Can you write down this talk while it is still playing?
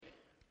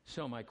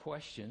So my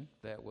question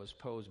that was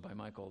posed by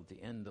Michael at the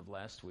end of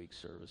last week's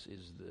service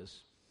is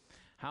this: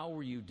 how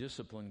were you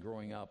disciplined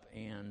growing up,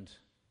 and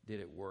did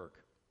it work?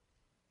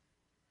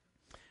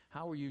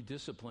 How were you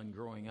disciplined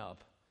growing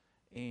up,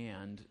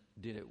 and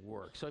did it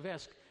work? So I've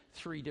asked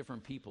 3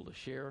 different people to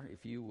share.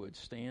 If you would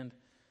stand,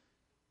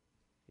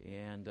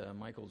 and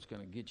Michael's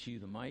going to get you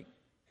the mic.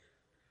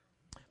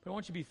 But I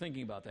want you to be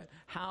thinking about that.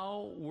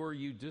 How were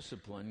you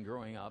disciplined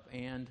growing up,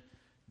 and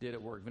did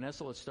it work?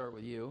 Vanessa, let's start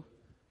with you.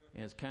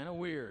 And it's kind of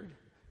weird.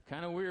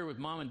 Kind of weird with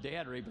Mom and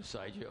Dad right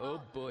beside you.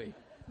 Oh, boy.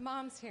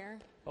 Mom's here.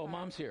 Oh,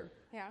 Mom's here.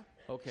 Yeah.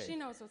 Okay. She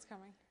knows what's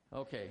coming.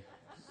 Okay.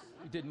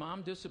 Did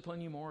Mom discipline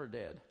you more or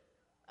Dad?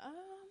 I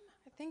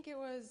think it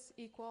was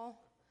equal.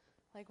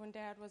 Like when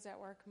Dad was at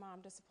work,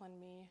 Mom disciplined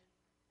me,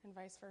 and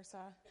vice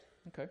versa.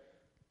 Okay.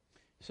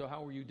 So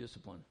how were you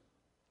disciplined?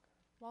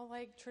 Well,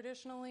 like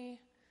traditionally,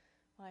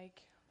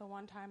 like the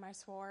one time I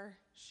swore,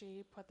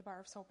 she put the bar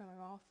of soap in my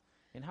mouth.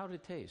 And how did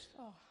it taste?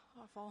 Oh,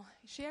 awful.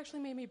 She actually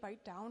made me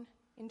bite down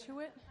into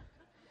it.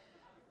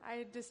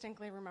 I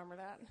distinctly remember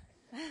that.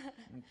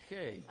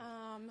 Okay.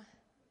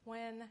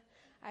 When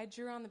I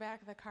drew on the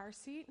back of the car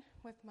seat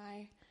with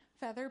my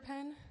feather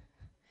pen,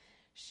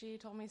 she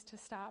told me to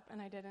stop,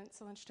 and I didn't,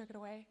 so then she took it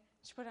away.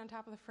 She put it on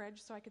top of the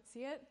fridge so I could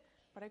see it,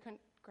 but I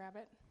couldn't grab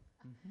it.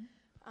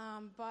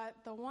 Mm-hmm. But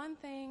the one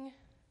thing,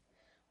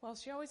 well,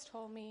 she always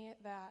told me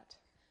that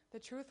the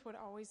truth would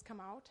always come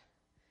out.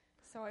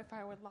 So if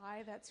I would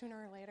lie, that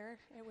sooner or later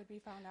it would be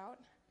found out.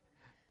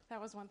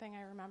 That was one thing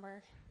I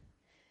remember.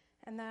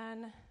 And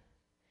then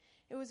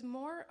it was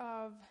more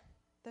of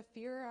the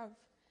fear of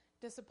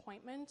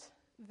disappointment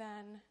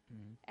than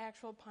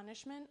actual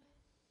punishment.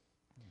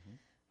 Mm-hmm.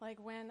 Like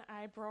when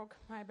I broke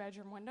my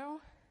bedroom window,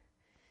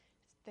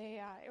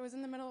 it was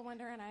in the middle of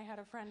winter and I had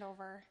a friend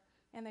over,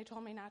 and they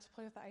told me not to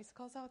play with the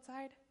icicles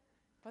outside,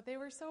 but they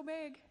were so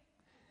big,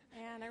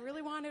 and I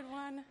really wanted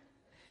one.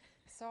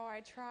 So I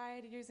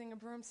tried using a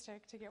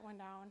broomstick to get one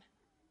down,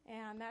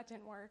 and that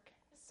didn't work.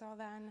 So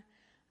then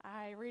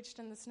I reached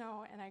in the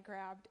snow and I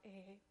grabbed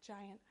a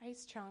giant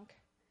ice chunk,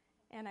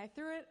 and I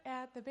threw it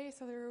at the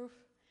base of the roof,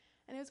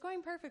 and it was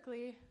going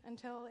perfectly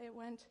until it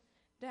went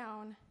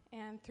down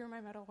and through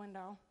my middle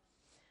window.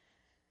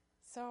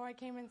 So I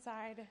came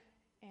inside,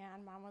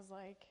 and Mom was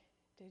like,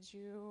 "Did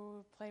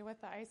you play with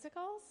the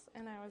icicles?"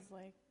 And I was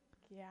like,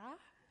 "Yeah."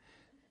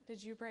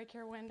 "Did you break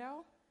your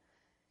window?"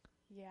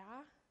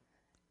 "Yeah."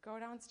 "Go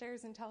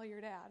downstairs and tell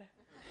your dad."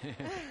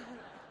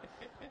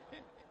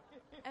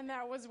 And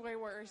that was way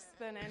worse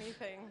than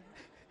anything,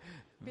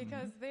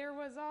 because there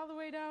was all the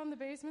way down the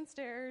basement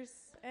stairs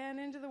and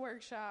into the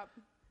workshop.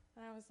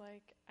 And I was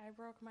like, "I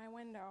broke my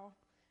window."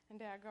 And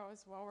Dad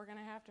goes, "Well, we're going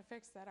to have to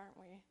fix that, aren't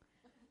we?"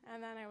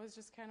 And then it was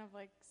just kind of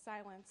like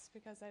silence,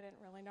 because I didn't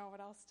really know what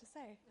else to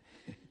say.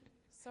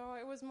 So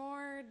it was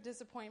more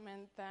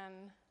disappointment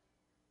than,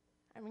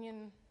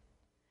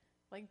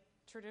 like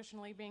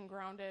traditionally being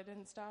grounded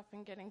and stuff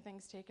and getting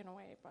things taken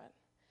away. But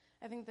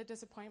I think the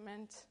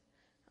disappointment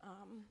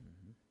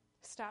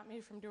stopped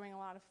me from doing a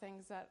lot of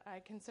things that I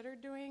considered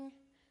doing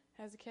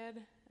as a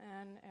kid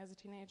and as a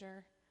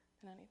teenager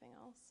and anything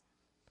else.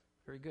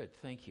 Very good.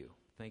 Thank you.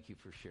 Thank you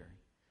for sharing.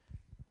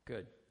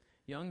 Good.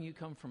 Young, you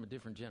come from a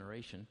different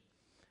generation,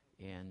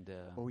 and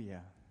oh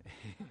yeah.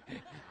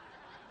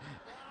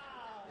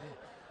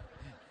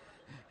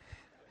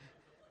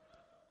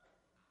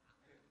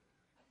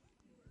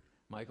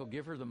 Michael,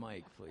 give her the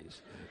mic,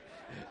 please.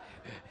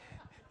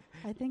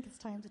 I think it's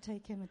time to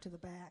take him into the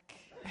back.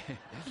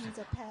 He's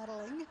a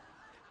paddling.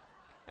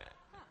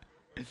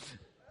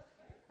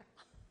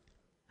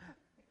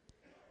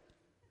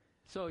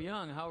 So,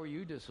 Young, how were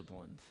you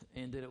disciplined,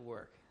 and did it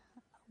work?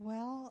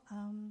 Well,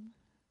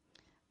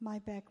 my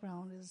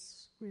background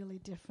is really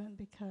different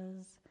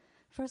because,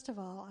 first of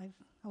all, I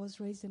was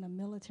raised in a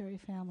military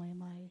family.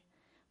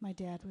 My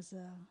dad was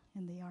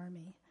in the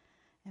Army.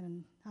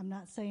 And I'm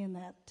not saying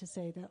that to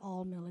say that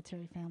all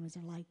military families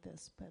are like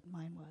this, but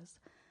mine was.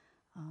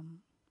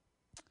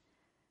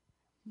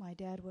 My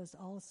dad was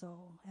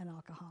also an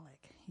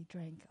alcoholic. He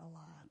drank a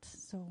lot.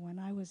 So when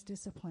I was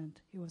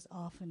disciplined, it was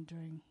often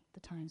during the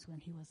times when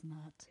he was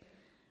not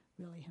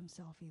really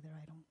himself either,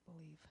 I don't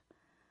believe.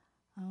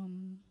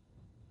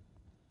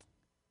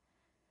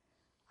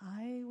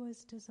 I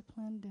was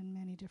disciplined in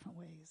many different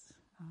ways.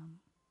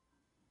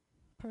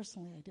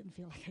 Personally, I didn't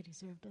feel like I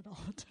deserved it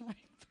all the time.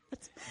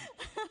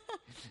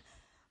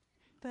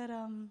 But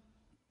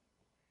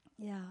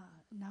yeah,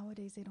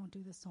 nowadays they don't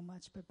do this so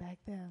much, but back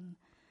then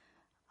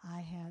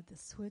I had the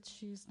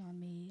switch used on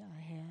me.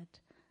 I had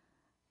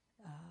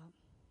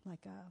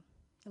like a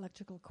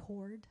electrical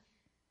cord,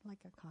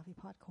 like a coffee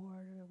pot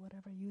cord or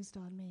whatever used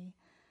on me,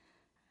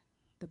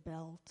 the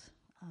belt.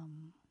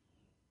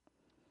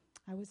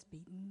 I was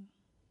beaten,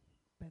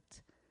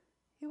 but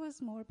it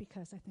was more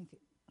because I think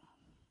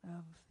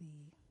of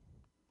the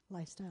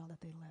lifestyle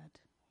that they led.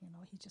 You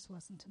know, he just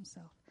wasn't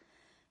himself.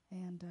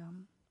 And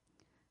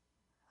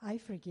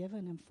I've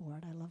forgiven him for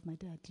it. I love my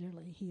dad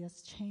dearly. He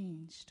has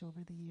changed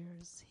over the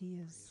years. He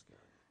is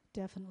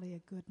definitely a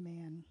good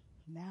man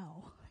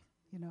now,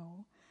 you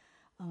know.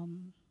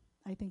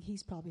 think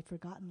he's probably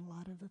forgotten a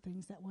lot of the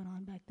things that went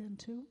on back then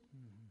too.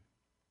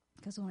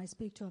 Because when I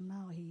speak to him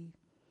now,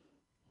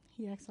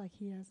 he acts like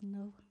he has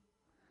no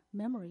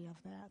memory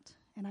of that.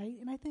 And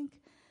I think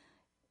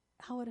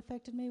how it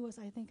affected me was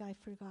I think I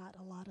forgot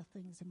a lot of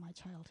things in my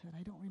childhood.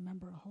 I don't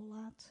remember a whole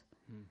lot.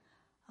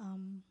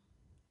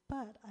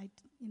 But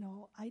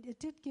it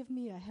did give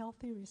me a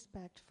healthy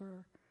respect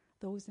for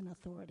those in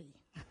authority.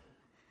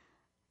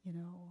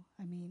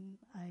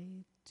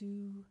 I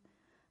do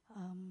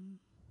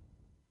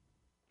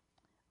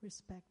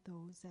respect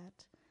those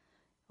that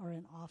are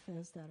in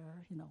office, that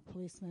are,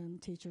 policemen,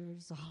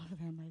 teachers, all of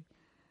them. I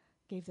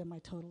gave them my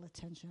total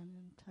attention,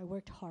 and I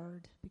worked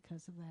hard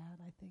because of that,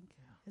 I think,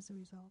 as a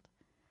result.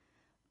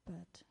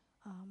 But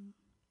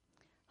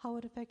how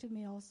it affected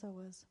me also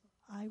was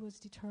I was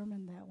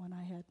determined that when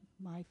I had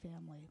my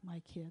family,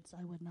 my kids,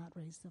 I would not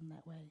raise them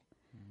that way.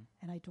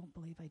 And I don't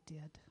believe I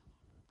did.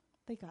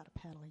 They got a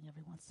paddling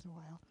every once in a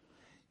while.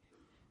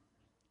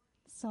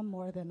 Some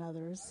more than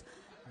others.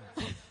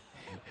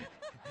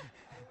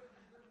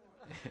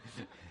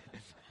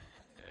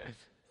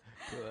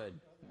 Good.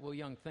 Well,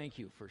 Young, thank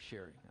you for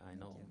sharing. I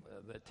know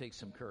that takes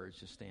some courage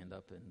to stand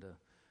up and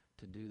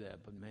to do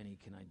that, but many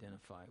can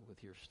identify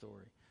with your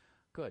story.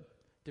 Good.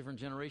 Different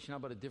generation. How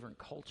about a different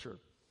culture?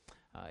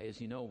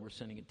 As you know, we're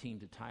sending a team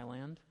to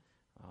Thailand.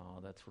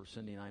 That's where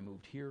Cindy and I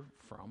moved here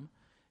from.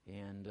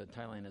 And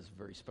Thailand is a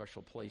very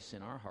special place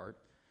in our heart.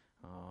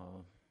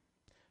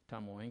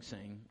 Tom Wang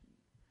Sang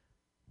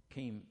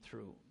came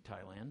through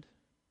Thailand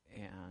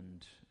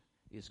and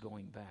is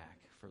going back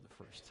for the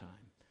first time.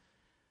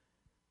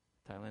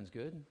 Thailand's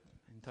good,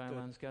 and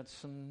Thailand's got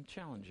some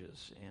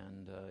challenges.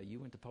 And you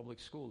went to public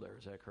school there,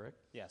 is that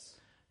correct? Yes.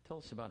 Tell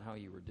us about how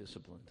you were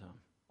disciplined,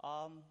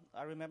 Tom.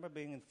 I remember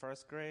being in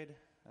first grade.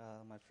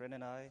 My friend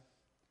and I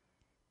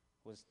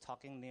was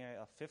talking near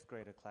a fifth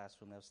grader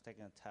classroom that was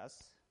taking a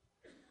test.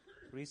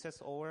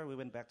 Recess over, we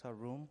went back to our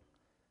room.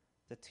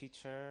 The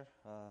teacher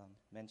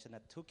mentioned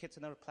that 2 kids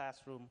in our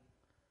classroom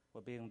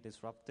were being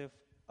disruptive.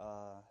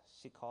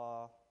 She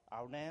called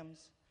our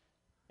names,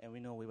 and we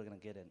knew we were going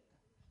to get it.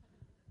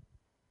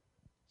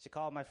 She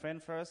called my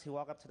friend first. He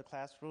walked up to the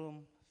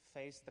classroom,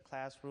 faced the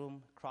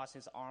classroom, crossed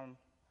his arm.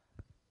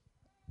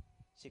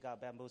 She got a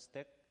bamboo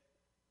stick.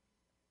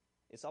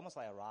 It's almost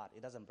like a rod.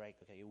 It doesn't break,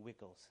 okay? It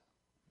wiggles.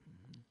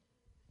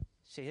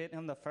 She hit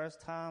him the first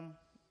time.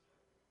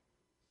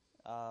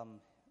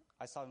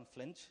 I saw him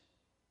flinch.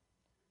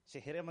 She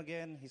hit him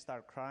again. He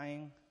started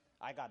crying.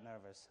 I got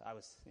nervous. I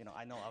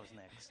know I was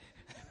next.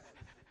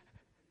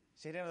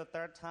 She hit him the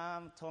third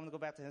time, told him to go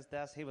back to his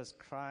desk. He was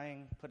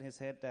crying, putting his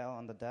head down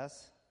on the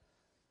desk.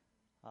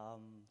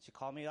 She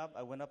called me up.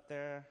 I went up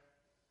there.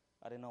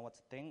 I didn't know what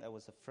to think. I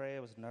was afraid. I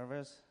was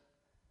nervous.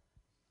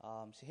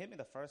 She hit me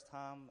the first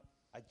time.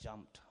 I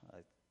jumped.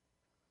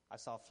 I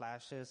saw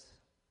flashes.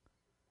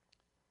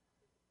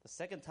 The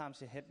second time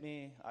she hit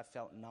me, I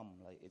felt numb,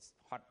 like it's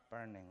heart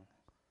burning.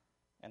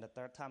 And the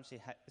third time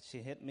she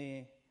hit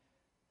me,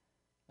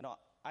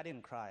 I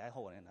didn't cry. I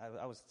hold it.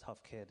 I was a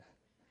tough kid.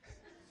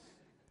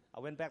 I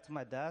went back to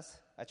my desk.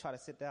 I tried to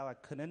sit down. I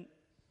couldn't.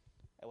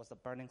 It was a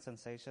burning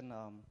sensation.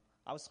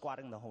 I was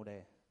squatting the whole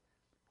day,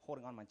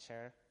 holding on my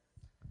chair.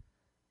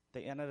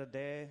 The end of the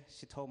day,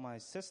 she told my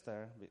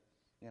sister,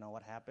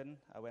 what happened.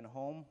 I went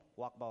home,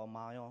 walked about a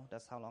mile.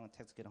 That's how long it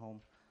takes to get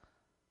home.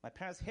 My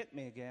parents hit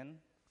me again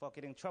for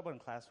getting in trouble in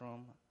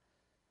classroom.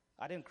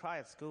 I didn't cry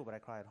at school, but I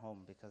cried at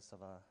home because of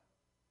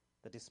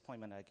the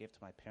disappointment I gave to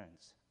my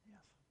parents. Yes.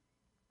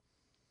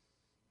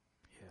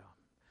 Yeah.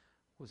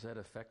 Was that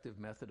effective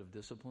method of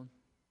discipline?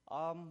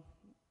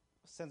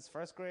 Since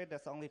first grade,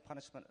 that's the only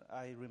punishment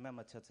I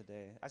remember till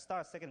today. I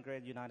started second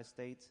grade United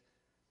States.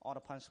 All the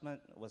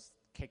punishment was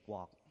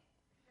cakewalk.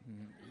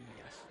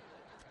 Yes.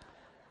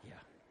 Yeah.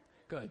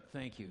 Good.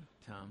 Thank you,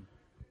 Tom.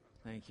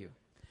 Thank you.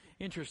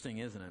 Interesting,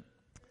 isn't it?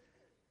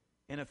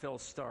 NFL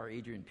star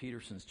Adrian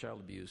Peterson's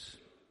child abuse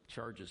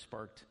charges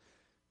sparked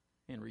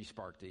and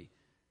re-sparked a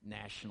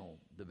national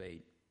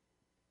debate.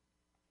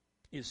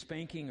 Is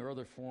spanking or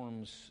other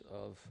forms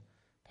of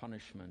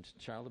punishment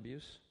child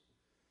abuse?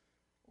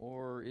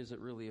 Or is it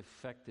really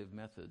effective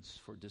methods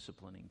for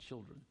disciplining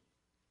children?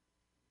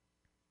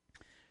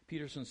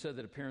 Peterson said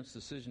that a parent's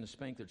decision to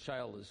spank their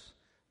child is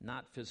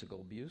not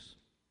physical abuse.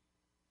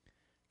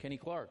 Kenny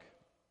Clark,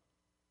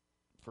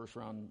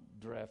 first-round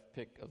draft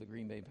pick of the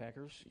Green Bay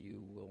Packers.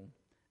 You will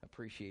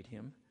appreciate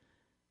him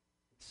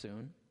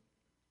soon.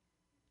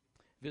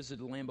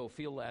 Visited Lambeau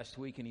Field last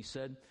week, and he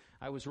said,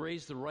 I was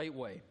raised the right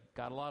way.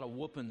 Got a lot of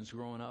whoopings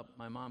growing up.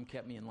 My mom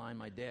kept me in line.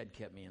 My dad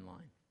kept me in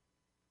line.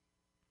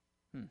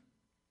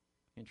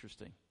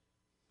 Interesting.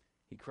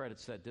 He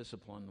credits that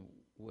discipline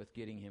with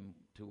getting him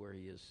to where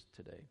he is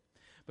today.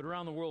 But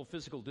around the world,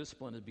 physical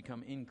discipline has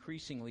become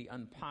increasingly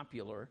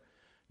unpopular.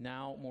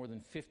 Now, more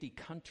than 50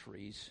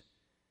 countries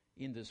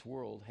in this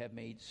world have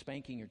made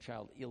spanking your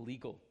child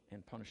illegal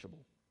and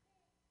punishable.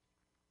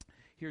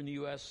 Here in the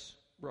U.S.,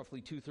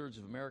 roughly 2/3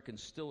 of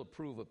Americans still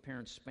approve of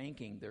parents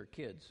spanking their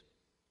kids.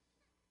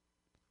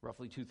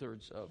 Roughly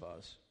 2/3 of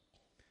us.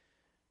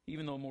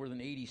 Even though more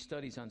than 80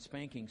 studies on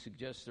spanking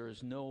suggest there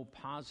is no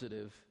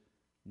positive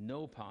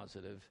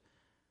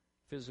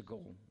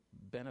physical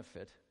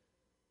benefit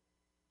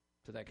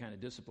to that kind of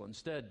discipline.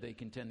 Instead, they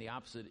contend the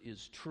opposite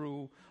is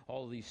true.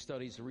 All of these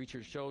studies, the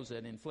research shows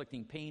that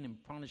inflicting pain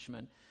and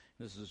punishment,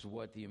 this is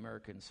what the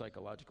American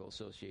Psychological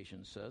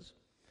Association says,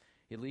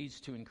 it leads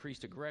to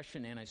increased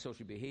aggression,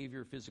 antisocial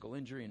behavior, physical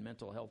injury, and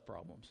mental health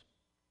problems.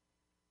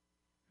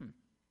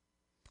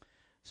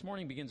 This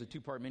morning begins a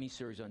two-part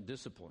mini-series on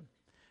discipline.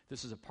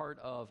 This is a part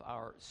of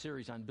our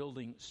series on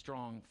building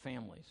strong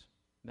families.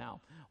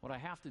 Now, what I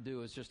have to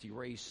do is just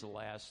erase the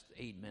last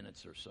 8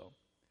 minutes or so,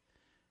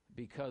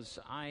 because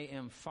I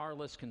am far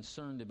less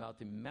concerned about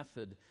the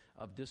method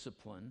of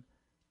discipline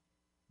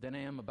than I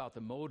am about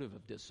the motive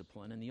of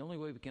discipline. And the only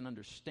way we can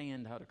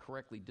understand how to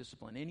correctly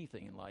discipline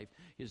anything in life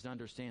is to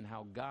understand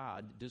how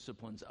God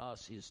disciplines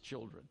us, His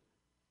children.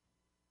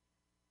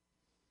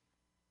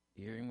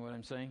 You hearing what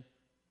I'm saying?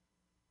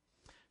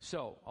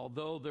 So,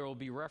 although there will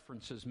be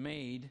references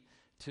made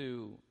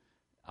to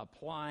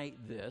apply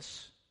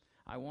this,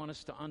 I want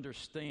us to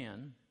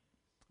understand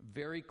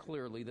very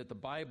clearly that the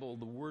Bible,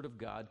 the Word of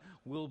God,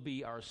 will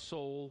be our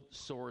sole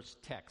source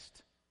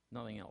text,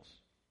 nothing else.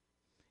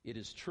 It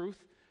is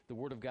truth. The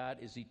Word of God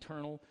is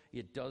eternal.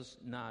 It does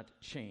not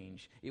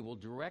change. It will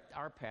direct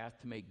our path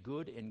to make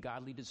good and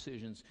godly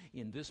decisions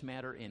in this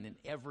matter and in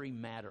every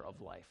matter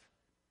of life.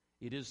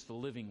 It is the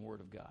living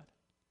Word of God.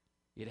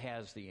 It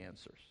has the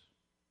answers.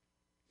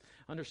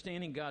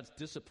 Understanding God's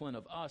discipline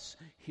of us,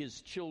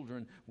 His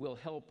children, will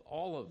help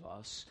all of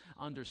us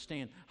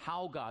understand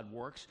how God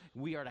works.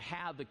 We are to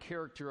have the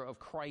character of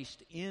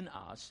Christ in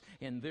us,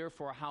 and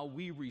therefore how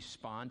we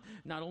respond,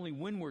 not only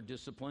when we're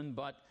disciplined,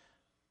 but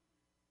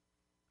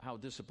how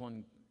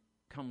discipline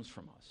comes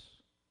from us.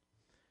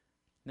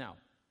 Now,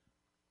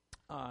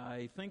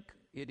 I think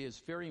it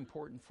is very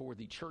important for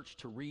the church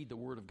to read the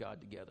Word of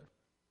God together.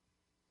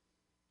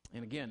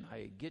 And again,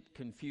 I get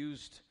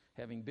confused,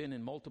 having been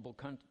in multiple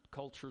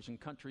cultures and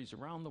countries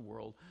around the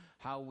world,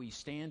 how we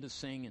stand to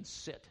sing and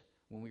sit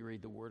when we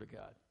read the Word of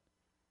God.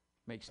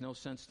 Makes no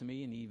sense to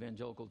me in the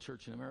evangelical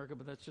church in America,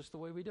 but that's just the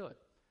way we do it.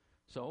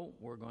 So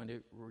we're going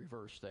to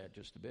reverse that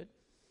just a bit,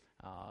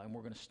 and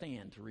we're going to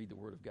stand to read the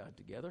Word of God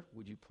together.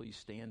 Would you please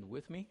stand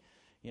with me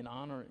in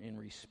honor and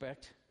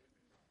respect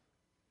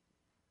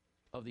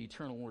of the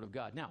eternal Word of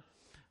God? Now,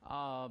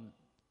 how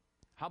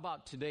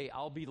about today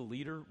I'll be the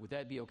leader? Would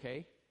that be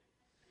okay?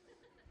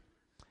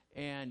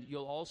 And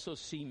you'll also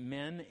see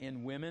men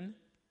and women.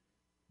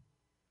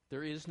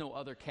 There is no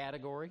other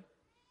category.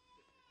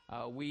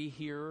 We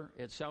here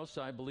at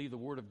Southside believe the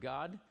Word of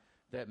God,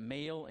 that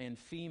male and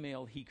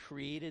female, He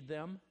created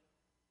them.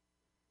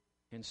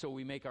 And so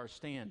we make our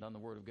stand on the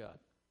Word of God.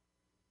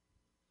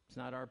 It's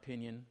not our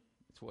opinion.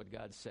 It's what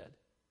God said.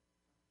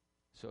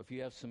 So if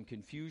you have some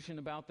confusion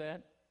about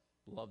that,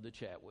 love to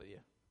chat with you.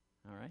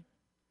 All right?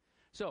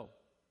 So,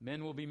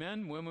 men will be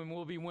men, women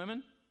will be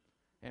women,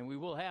 and we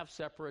will have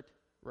separate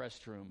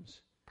restrooms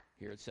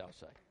here at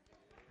Southside.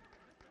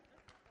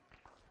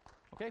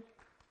 Okay?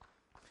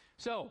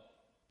 So,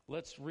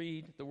 let's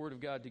read the Word of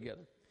God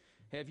together.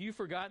 Have you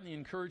forgotten the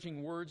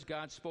encouraging words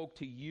God spoke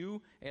to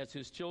you as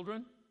His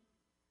children?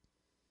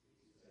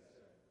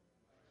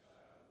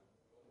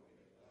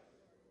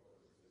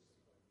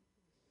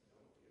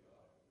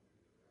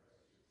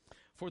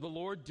 For the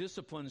Lord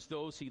disciplines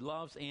those He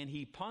loves, and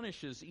He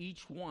punishes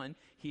each one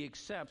He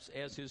accepts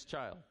as His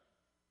child.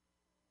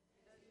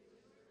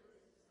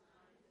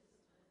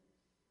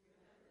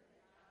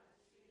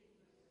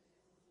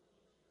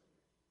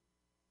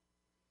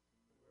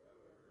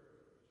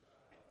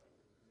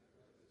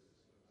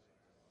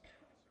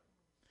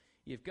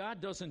 If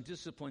God doesn't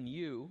discipline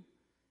you,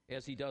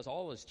 as He does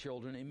all His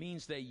children, it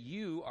means that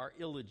you are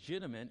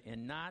illegitimate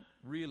and not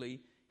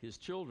really His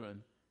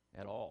children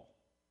at all.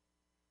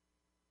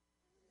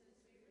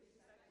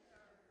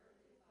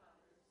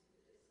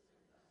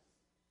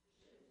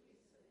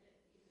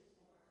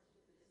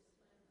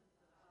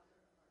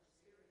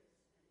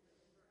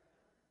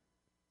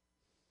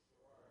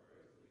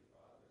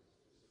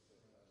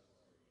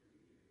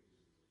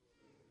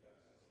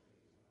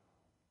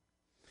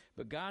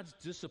 But God's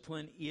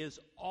discipline is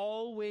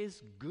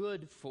always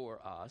good for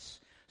us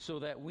so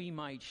that we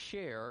might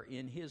share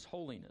in His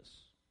holiness.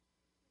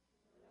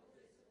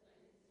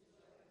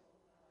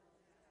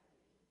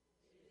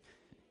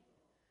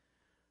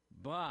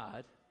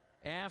 But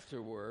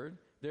afterward,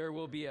 there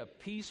will be a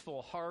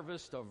peaceful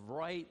harvest of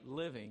right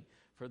living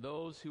for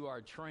those who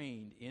are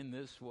trained in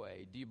this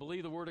way. Do you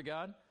believe the Word of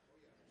God?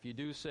 If you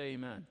do, say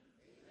amen. Amen.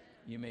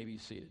 You may be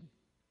seated.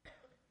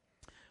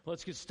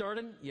 Let's get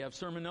started. You have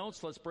sermon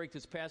notes. Let's break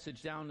this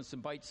passage down into some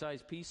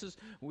bite-sized pieces.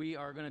 We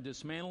are going to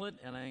dismantle it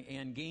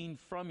and gain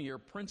from your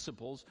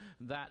principles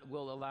that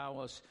will allow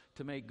us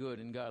to make good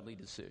and godly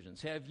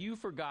decisions. Have you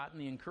forgotten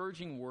the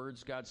encouraging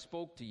words God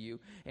spoke to you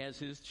as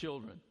His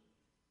children?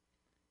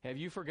 Have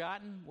you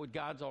forgotten what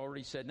God's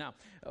already said? Now,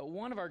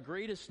 one of our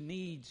greatest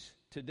needs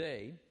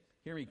today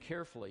hear me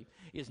carefully,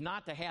 is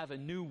not to have a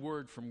new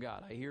word from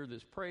God. I hear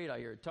this prayed, I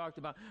hear it talked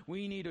about.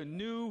 We need a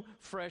new,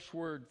 fresh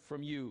word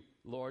from you,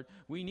 Lord.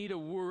 We need a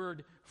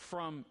word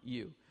from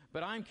you.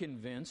 But I'm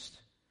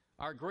convinced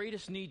our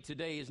greatest need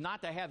today is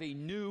not to have a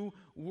new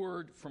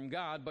word from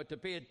God, but to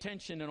pay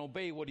attention and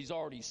obey what He's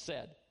already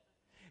said.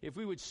 If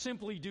we would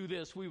simply do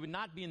this, we would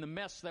not be in the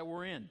mess that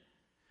we're in.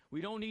 We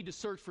don't need to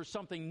search for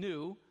something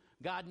new.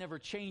 God never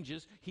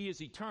changes. He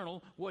is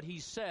eternal. What He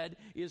said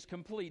is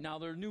complete. Now,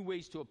 there are new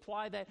ways to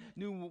apply that,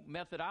 new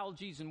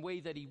methodologies and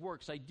ways that He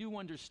works. I do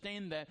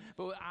understand that,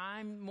 but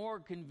I'm more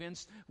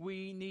convinced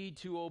we need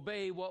to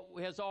obey what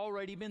has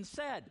already been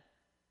said.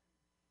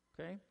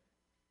 Okay?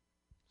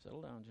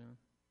 Settle down, John.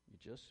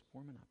 You're just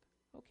warming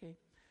up. Okay.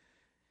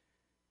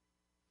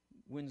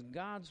 When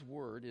God's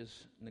word is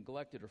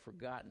neglected or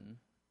forgotten,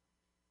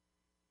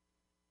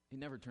 it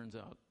never turns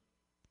out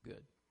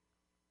good.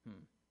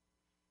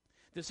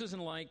 This isn't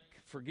like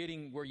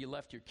forgetting where you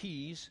left your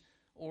keys,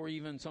 or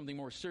even something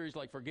more serious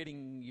like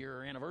forgetting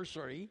your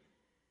anniversary.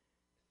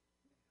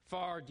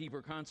 Far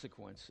deeper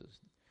consequences.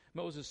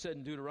 Moses said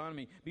in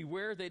Deuteronomy,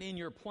 beware that in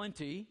your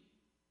plenty,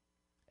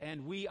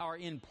 and we are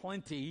in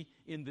plenty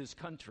in this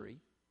country,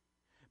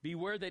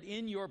 beware that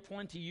in your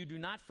plenty you do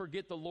not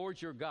forget the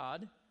Lord your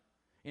God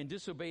and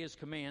disobey His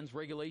commands,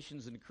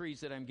 regulations, and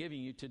decrees that I'm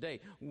giving you today.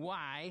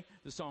 Why,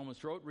 the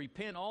psalmist wrote,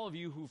 repent all of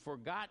you who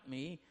forgot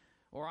me,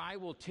 or I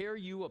will tear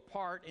you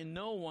apart and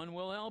no one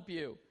will help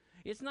you.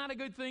 It's not a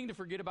good thing to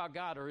forget about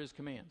God or His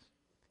commands.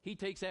 He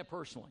takes that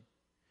personally.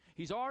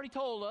 He's already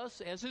told us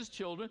as His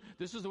children,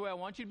 this is the way I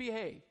want you to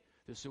behave.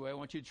 This is the way I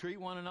want you to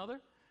treat one another.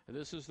 And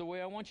this is the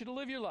way I want you to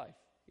live your life.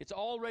 It's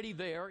already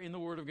there in the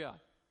Word of God.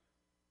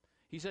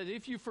 He says,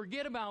 if you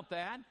forget about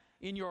that,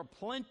 in your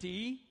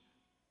plenty,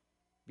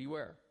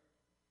 beware.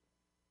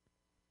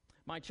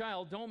 My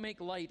child, don't make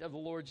light of the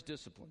Lord's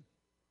discipline.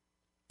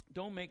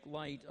 Don't make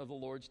light of the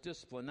Lord's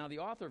discipline. Now, the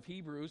author of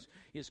Hebrews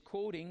is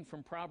quoting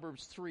from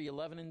Proverbs 3,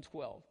 11 and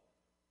 12.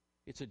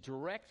 It's a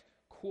direct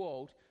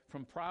quote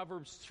from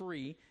Proverbs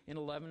 3 and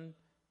 11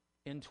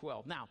 and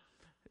 12. Now,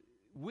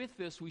 with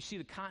this, we see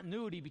the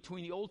continuity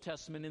between the Old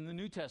Testament and the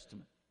New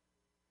Testament.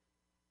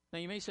 Now,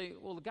 you may say,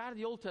 well, the God of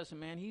the Old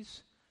Testament, man,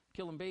 He's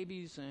killing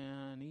babies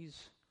and He's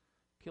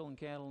killing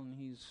cattle and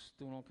He's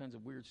doing all kinds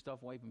of weird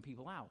stuff, wiping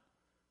people out.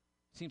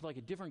 Seems like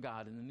a different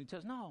God in the New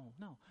Testament.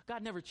 No.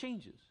 God never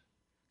changes.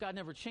 God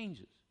never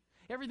changes.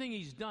 Everything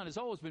He's done has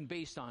always been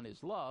based on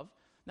His love.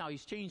 Now,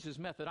 He's changed His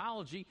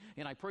methodology,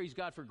 and I praise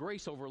God for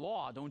grace over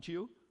law, don't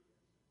you?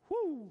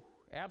 Whoo!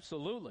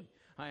 Absolutely.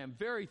 I am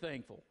very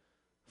thankful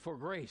for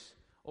grace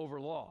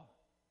over law.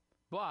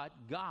 But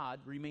God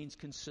remains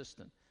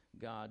consistent.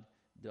 God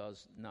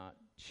does not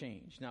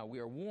change. Now, we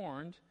are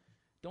warned,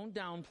 don't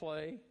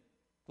downplay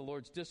the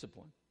Lord's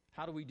discipline.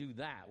 How do we do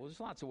that? Well, there's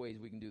lots of ways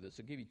we can do this.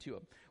 I'll give you two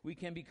of them. We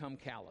can become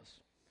callous.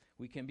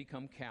 We can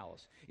become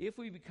callous. If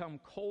we become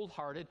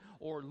cold-hearted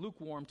or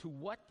lukewarm to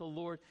what the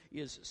Lord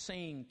is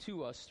saying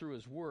to us through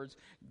His words,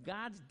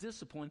 God's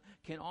discipline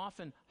can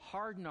often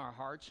harden our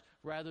hearts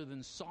rather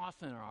than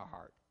soften our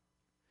heart.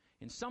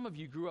 And some of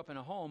you grew up in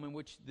a home in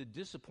which the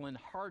discipline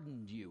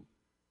hardened you.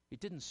 It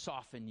didn't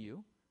soften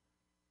you.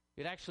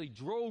 It actually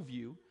drove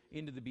you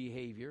into the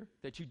behavior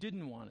that you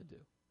didn't want to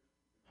do.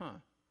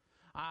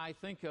 I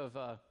think of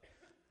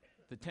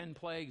the 10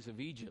 plagues of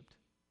Egypt.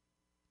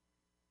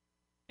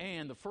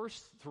 And the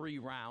first 3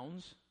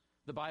 rounds,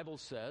 the Bible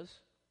says,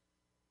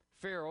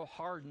 Pharaoh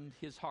hardened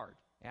his heart.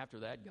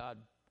 After that, God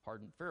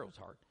hardened Pharaoh's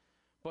heart.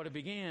 But it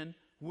began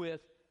with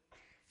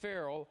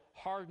Pharaoh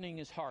hardening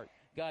his heart.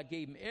 God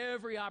gave him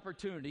every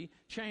opportunity.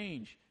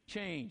 Change.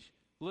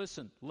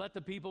 Listen, let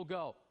the people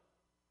go.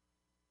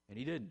 And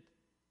he didn't.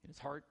 And his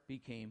heart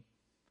became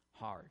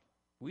hard.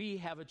 We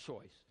have a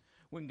choice.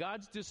 When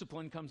God's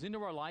discipline comes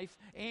into our life,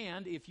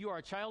 and if you are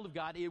a child of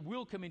God, it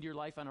will come into your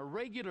life on a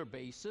regular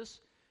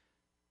basis,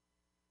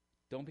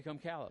 don't become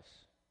callous.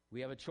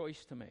 We have a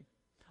choice to make.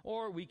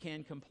 Or we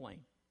can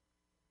complain.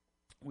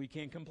 We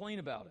can complain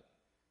about it.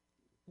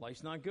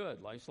 Life's not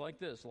good. Life's like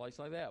this. Life's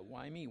like that.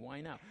 Why me?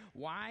 Why now?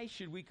 Why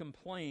should we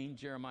complain,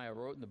 Jeremiah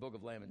wrote in the book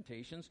of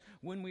Lamentations,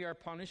 when we are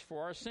punished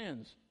for our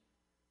sins?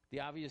 The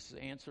obvious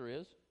answer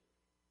is,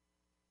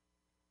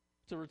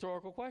 it's a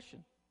rhetorical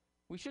question.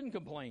 We shouldn't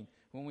complain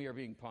when we are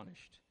being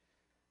punished.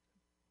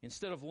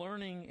 Instead of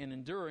learning and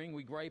enduring,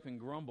 we gripe and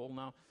grumble.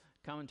 Now,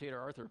 commentator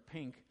Arthur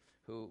Pink,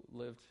 who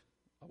lived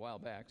a while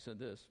back, said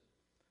this: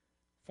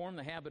 form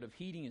the habit of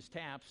heating his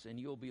taps and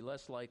you'll be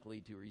less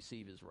likely to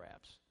receive his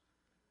raps.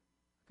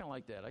 I kind of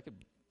like that. I could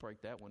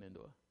break that one into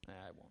I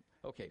won't.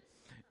 Okay.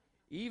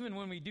 Even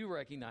when we do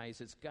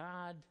recognize it's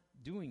God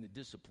doing the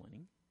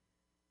disciplining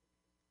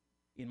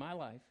in my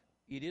life,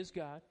 it is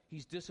God.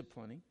 He's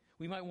disciplining.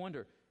 We might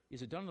wonder,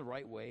 is it done the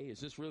right way? Is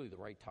this really the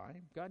right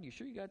time? God, you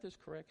sure you got this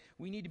correct?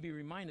 We need to be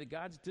reminded that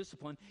God's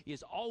discipline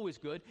is always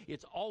good,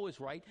 it's always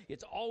right,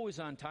 it's always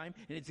on time,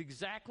 and it's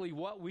exactly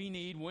what we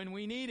need when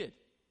we need it.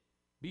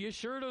 Be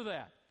assured of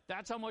that.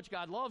 That's how much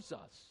God loves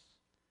us.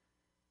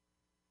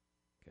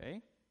 Okay?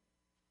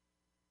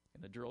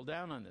 I'm going to drill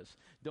down on this.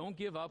 Don't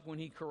give up when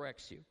He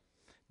corrects you.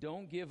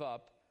 Don't give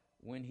up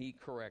when he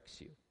corrects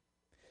you.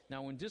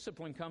 Now, when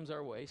discipline comes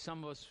our way,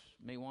 some of us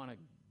may want to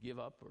give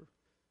up or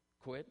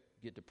quit,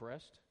 get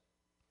depressed.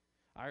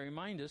 I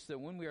remind us that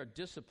when we are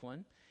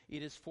disciplined,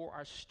 it is for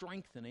our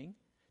strengthening,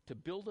 to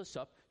build us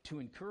up, to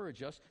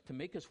encourage us, to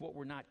make us what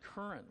we're not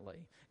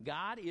currently.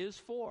 God is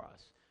for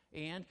us.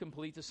 And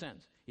complete the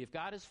sentence. If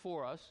God is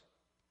for us,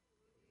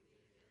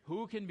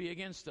 who can be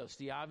against us?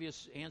 The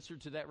obvious answer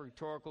to that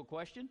rhetorical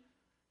question?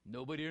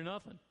 Nobody or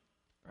nothing.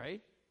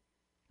 Right?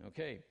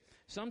 Okay.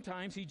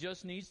 Sometimes he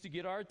just needs to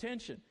get our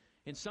attention.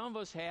 And some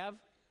of us have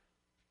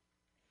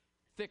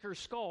thicker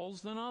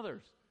skulls than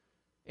others.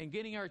 And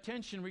getting our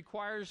attention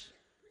requires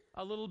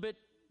a little bit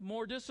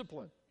more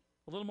discipline,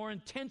 a little more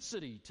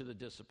intensity to the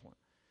discipline,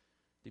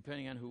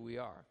 depending on who we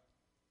are.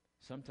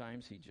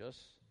 Sometimes he just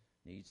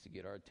needs to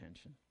get our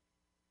attention.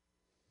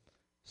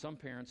 Some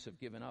parents have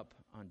given up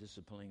on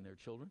disciplining their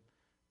children.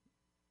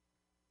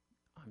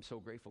 I'm so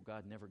grateful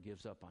God never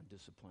gives up on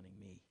disciplining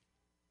me,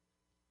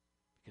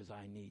 because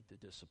I need the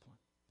discipline.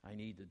 I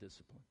need the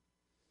discipline.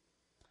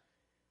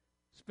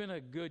 It's been a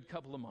good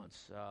couple of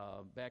months.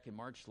 Back in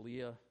March,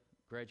 Leah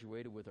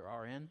graduated with her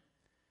RN.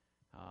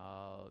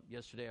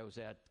 Yesterday I was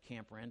at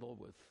Camp Randall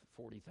with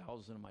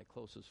 40,000 of my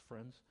closest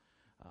friends.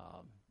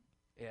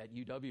 At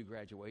UW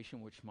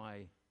graduation, which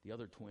the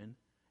other twin,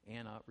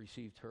 Anna,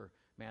 received her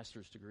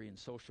master's degree in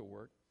social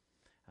work.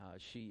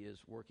 She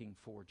is working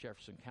for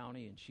Jefferson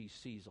County, and she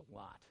sees a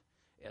lot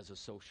as a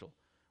social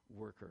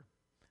worker.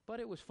 But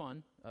it was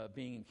fun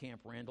being in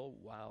Camp Randall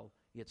while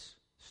it's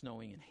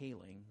snowing and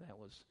hailing. That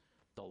was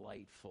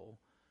delightful.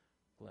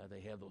 Glad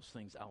they have those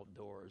things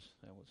outdoors.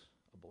 That was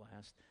a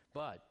blast.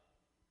 But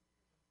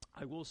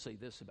I will say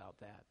this about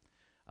that.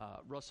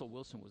 Russell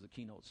Wilson was the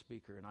keynote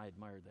speaker, and I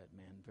admired that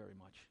man very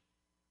much.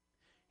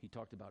 He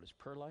talked about his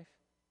prayer life.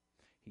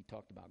 He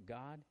talked about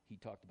God. He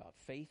talked about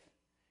faith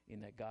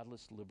in that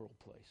godless, liberal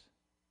place.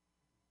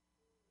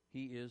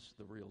 He is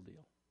the real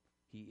deal.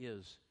 He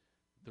is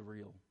the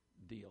real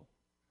deal.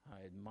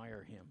 I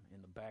admire him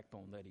in the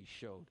backbone that he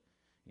showed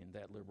in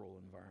that liberal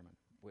environment.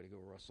 Way to go,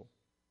 Russell.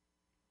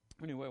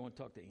 Anyway, I want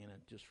to talk to Anna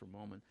just for a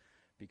moment,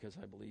 because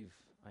I believe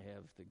I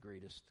have the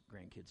greatest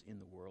grandkids in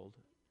the world.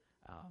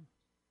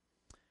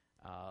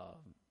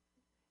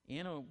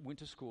 Anna went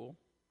to school,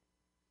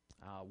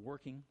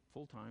 working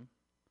full-time,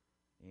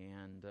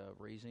 and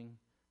raising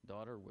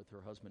daughter with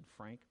her husband,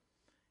 Frank.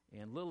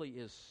 And Lily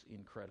is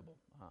incredible.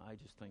 I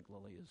just think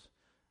Lily is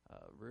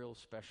real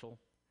special.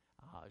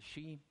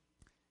 She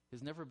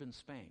has never been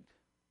spanked.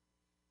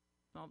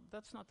 Now,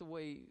 that's not the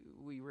way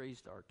we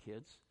raised our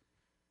kids.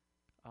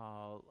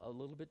 A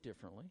little bit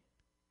differently.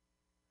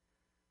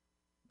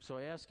 So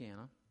I asked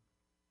Anna,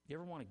 you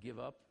ever want to give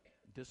up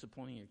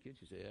disciplining your kids?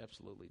 She said,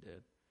 absolutely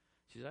did.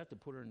 She said, I have to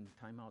put her in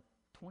timeout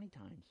 20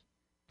 times.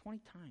 20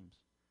 times.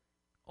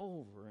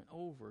 Over and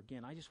over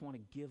again. I just want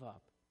to give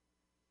up.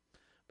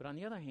 But on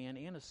the other hand,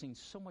 Anna's seen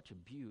so much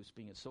abuse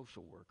being a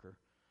social worker,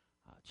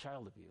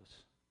 child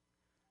abuse,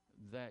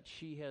 that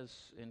she has,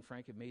 and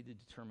Frank had made the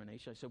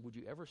determination. I said, would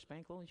you ever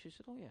spank Lily? She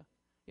said, oh, yeah.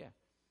 Yeah.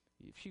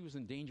 If she was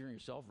endangering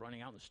herself,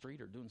 running out in the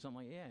street or doing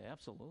something like that, yeah,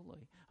 absolutely.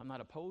 I'm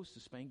not opposed to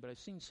spank, but I've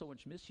seen so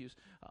much misuse,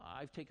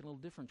 I've taken a little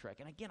different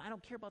track. And again, I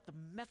don't care about the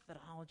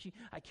methodology.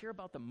 I care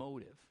about the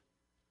motive.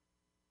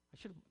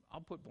 I'll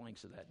put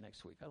blanks to that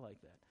next week. I like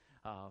that.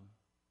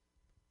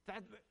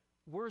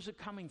 Where's it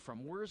coming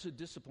from? Where's the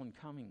discipline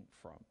coming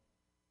from?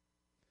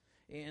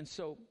 And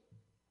so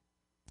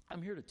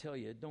I'm here to tell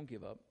you, don't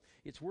give up.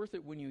 It's worth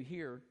it when you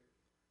hear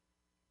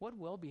what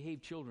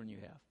well-behaved children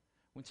you have.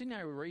 When Cindy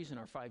and I were raising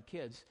our 5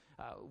 kids,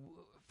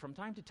 from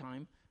time to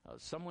time,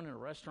 someone in a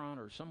restaurant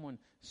or someone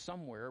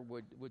somewhere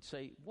would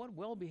say, what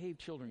well-behaved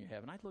children you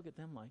have. And I'd look at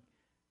them like,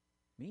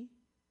 me?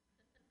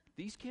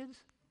 These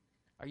kids?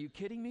 Are you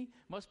kidding me?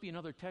 Must be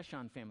another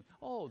Teshon family.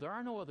 Oh, there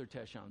are no other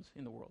Teshons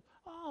in the world.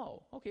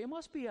 Oh, okay, it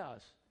must be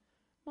us.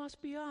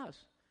 Must be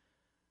us.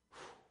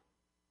 Whew.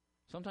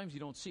 Sometimes you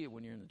don't see it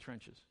when you're in the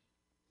trenches.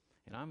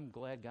 And I'm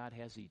glad God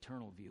has the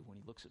eternal view when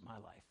he looks at my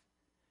life.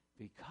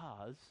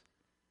 Because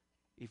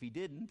if he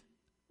didn't,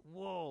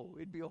 whoa,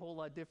 it'd be a whole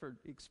lot different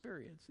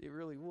experience. It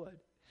really would.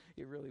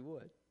 It really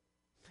would.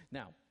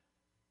 Now,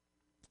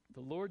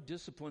 the Lord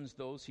disciplines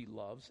those he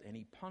loves, and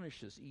he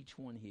punishes each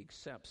one he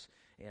accepts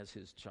as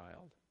his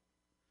child.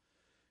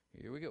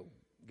 Here we go.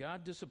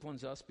 God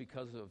disciplines us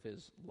because of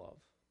his love.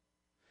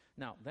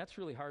 Now, that's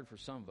really hard for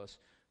some of us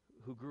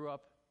who grew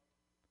up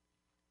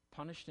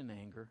punished in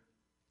anger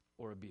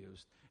or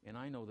abused. And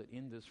I know that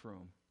in this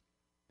room,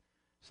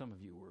 some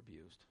of you were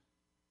abused.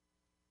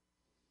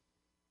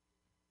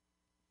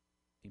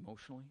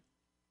 Emotionally,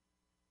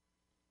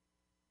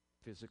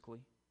 physically,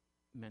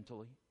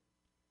 mentally,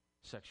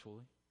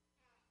 sexually.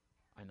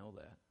 I know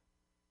that.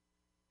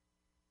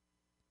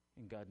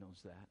 And God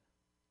knows that.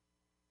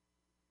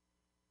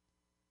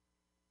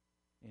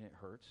 And it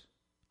hurts.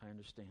 I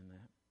understand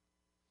that.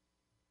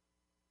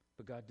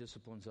 But God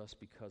disciplines us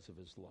because of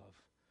his love.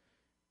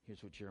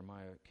 Here's what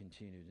Jeremiah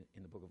continued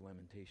in the book of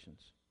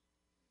Lamentations.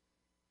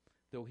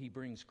 Though he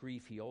brings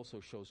grief, he also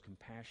shows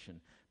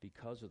compassion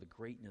because of the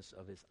greatness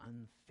of his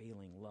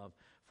unfailing love.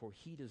 For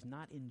he does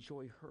not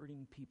enjoy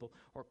hurting people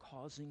or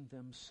causing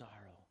them sorrow.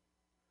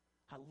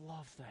 I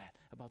love that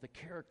about the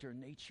character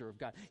and nature of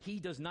God. He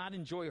does not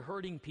enjoy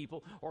hurting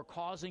people or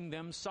causing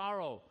them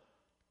sorrow.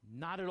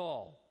 Not at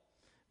all.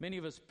 Many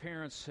of us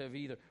parents have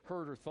either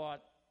heard or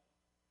thought,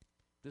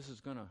 this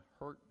is going to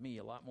hurt me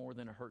a lot more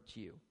than it hurts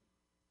you.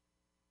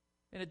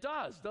 And it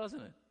does,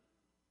 doesn't it?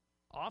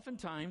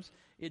 Oftentimes,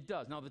 it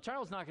does. Now, the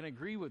child's not going to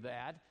agree with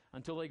that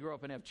until they grow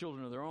up and have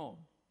children of their own.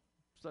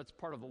 So that's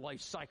part of the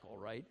life cycle,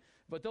 right?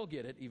 But they'll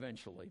get it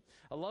eventually.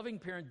 A loving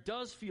parent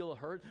does feel a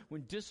hurt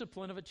when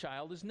discipline of a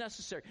child is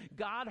necessary.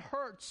 God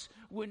hurts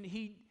when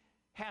he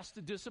has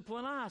to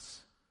discipline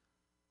us.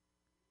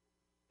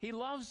 He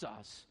loves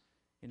us,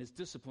 and his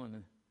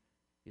discipline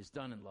is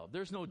done in love.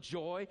 There's no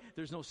joy,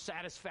 there's no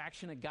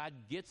satisfaction that God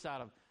gets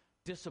out of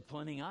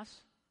disciplining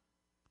us.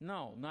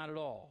 No, not at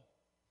all.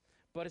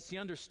 But it's the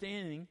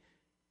understanding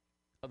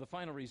of the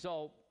final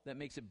result that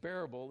makes it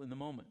bearable in the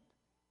moment.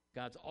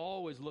 God's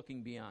always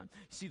looking beyond.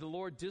 See, the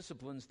Lord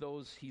disciplines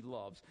those he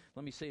loves.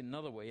 Let me say it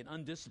another way. An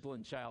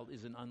undisciplined child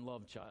is an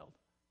unloved child.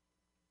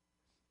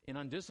 An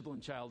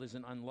undisciplined child is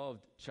an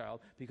unloved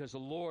child because the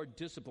Lord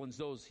disciplines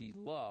those he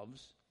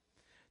loves.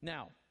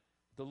 Now,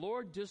 the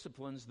Lord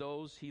disciplines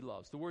those he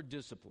loves. The word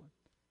discipline,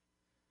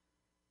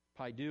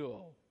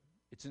 paiduo,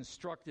 it's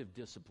instructive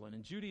discipline.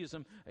 In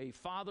Judaism, a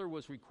father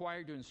was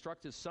required to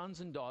instruct his sons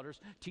and daughters,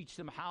 teach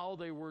them how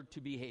they were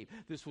to behave.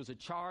 This was a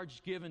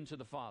charge given to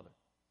the father.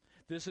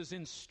 This is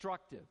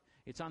instructive.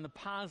 It's on the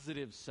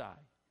positive side.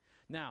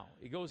 Now,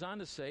 it goes on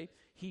to say,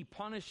 he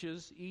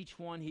punishes each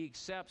one he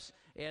accepts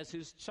as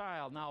his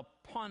child. Now,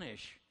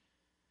 punish,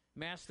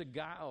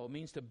 mastigao,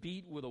 means to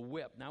beat with a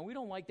whip. Now, we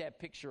don't like that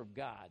picture of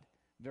God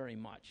very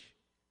much.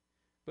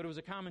 But it was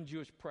a common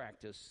Jewish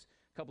practice.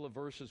 A couple of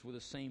verses with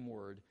the same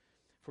word.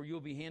 For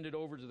you'll be handed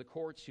over to the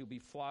courts, you'll be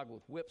flogged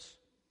with whips.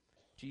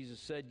 Jesus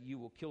said, you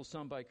will kill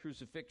some by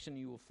crucifixion,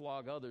 you will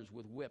flog others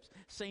with whips.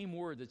 Same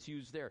word that's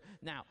used there.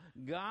 Now,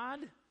 God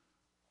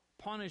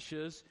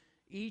punishes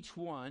each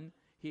one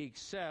he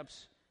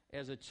accepts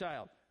as a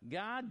child.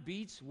 God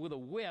beats with a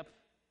whip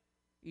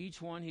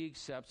each one he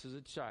accepts as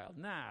a child.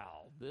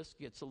 Now, this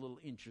gets a little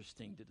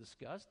interesting to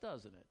discuss,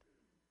 doesn't it?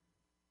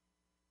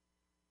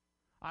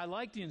 I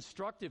like the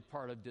instructive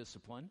part of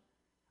discipline.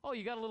 Oh,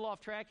 you got a little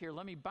off track here.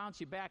 Let me bounce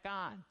you back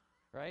on,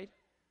 right?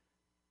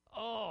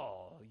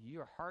 Oh,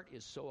 your heart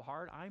is so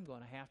hard, I'm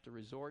going to have to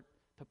resort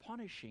to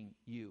punishing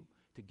you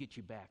to get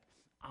you back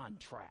on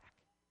track.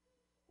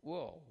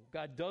 Whoa,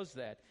 God does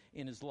that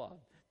in his love.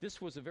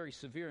 This was a very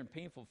severe and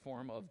painful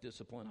form of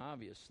discipline,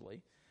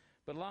 obviously.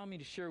 But allow me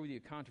to share with you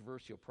a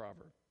controversial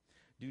proverb.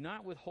 Do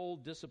not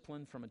withhold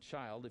discipline from a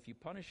child. If you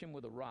punish him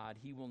with a rod,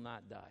 he will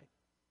not die.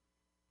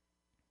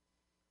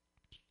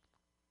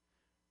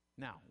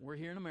 Now, we're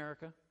here in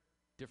America.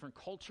 Different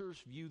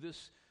cultures view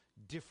this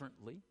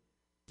differently.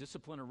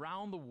 Discipline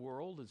around the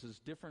world is as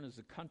different as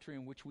the country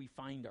in which we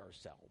find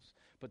ourselves.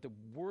 But the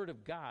Word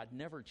of God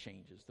never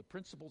changes. The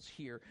principles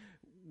here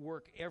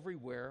work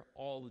everywhere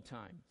all the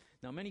time.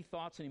 Now, many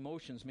thoughts and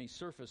emotions may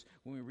surface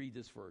when we read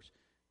this verse.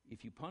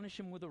 If you punish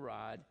him with a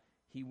rod,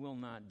 he will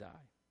not die.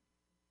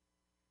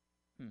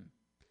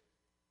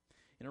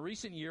 In a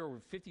recent year, over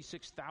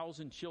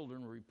 56,000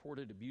 children were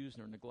reported abused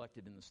or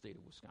neglected in the state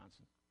of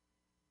Wisconsin.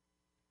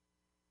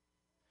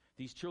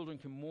 These children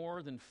can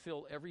more than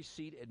fill every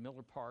seat at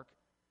Miller Park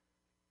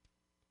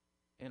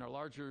and are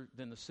larger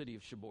than the city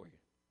of Sheboygan.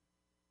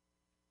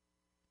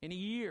 In a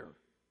year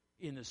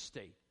in this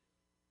state.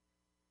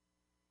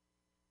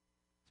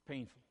 It's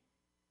painful.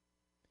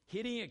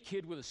 Hitting a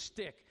kid with a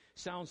stick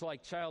sounds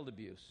like child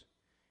abuse.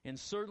 And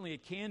certainly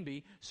it can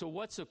be. So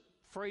what's a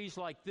phrase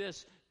like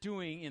this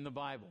doing in the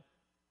Bible?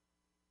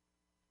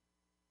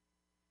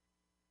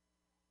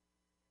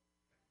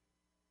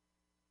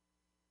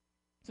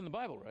 It's in the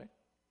Bible, right?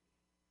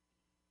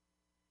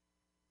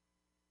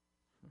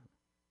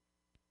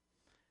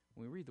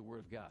 When we read the Word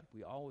of God,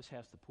 we always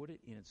have to put it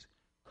in its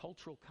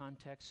cultural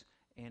context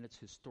and its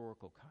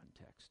historical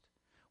context.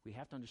 We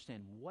have to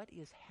understand what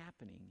is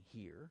happening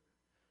here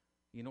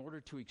in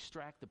order to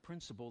extract the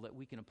principle that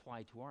we can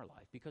apply to our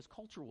life. Because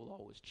culture will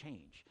always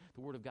change. The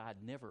Word of God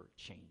never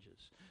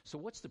changes. So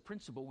what's the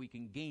principle we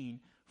can gain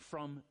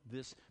from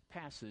this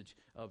passage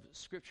of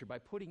Scripture by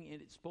putting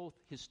in its both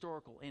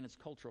historical and its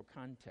cultural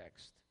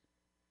context?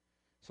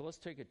 So let's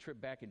take a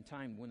trip back in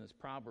time when this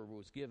proverb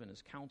was given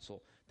as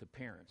counsel to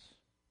parents.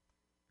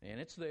 And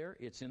it's there.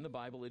 It's in the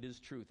Bible. It is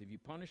truth. If you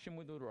punish him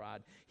with a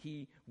rod,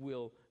 he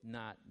will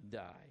not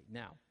die.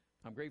 Now,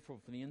 I'm grateful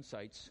for the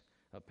insights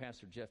of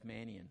Pastor Jeff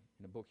Mannion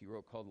in a book he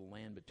wrote called The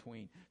Land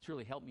Between. It's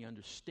really helped me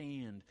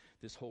understand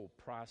this whole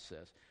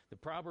process. The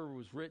proverb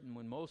was written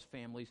when most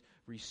families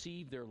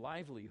received their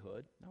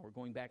livelihood, now we're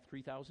going back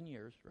 3,000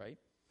 years, right,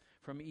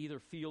 from either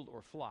field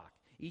or flock.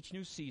 Each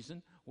new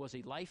season was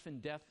a life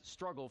and death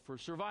struggle for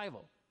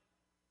survival.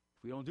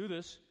 If we don't do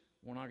this,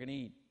 we're not going to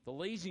eat. The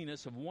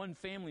laziness of one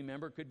family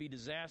member could be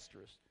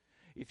disastrous.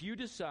 If you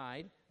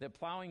decide that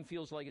plowing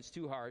feels like it's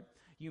too hard,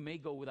 you may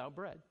go without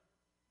bread.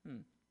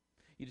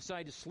 You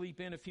decide to sleep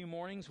in a few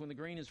mornings when the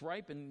grain is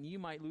ripe, and you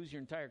might lose your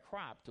entire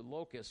crop to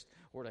locust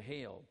or to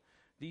hail.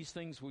 These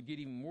things would get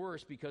even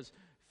worse because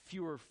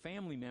fewer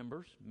family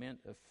members meant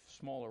a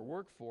smaller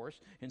workforce,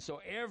 and so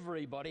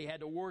everybody had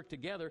to work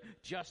together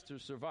just to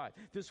survive.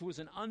 This was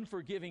an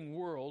unforgiving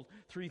world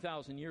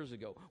 3,000 years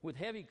ago, with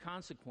heavy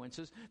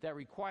consequences that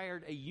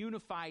required a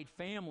unified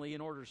family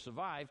in order to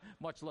survive,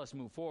 much less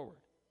move forward.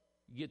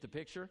 You get the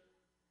picture?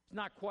 It's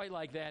not quite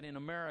like that in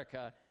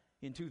America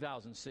in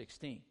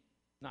 2016.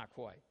 Not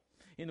quite.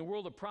 In the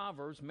world of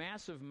Proverbs,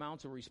 massive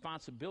amounts of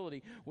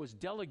responsibility was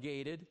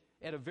delegated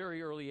at a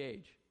very early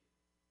age.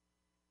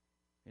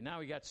 And now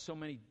we got so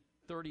many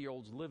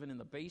 30-year-olds living in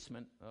the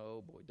basement.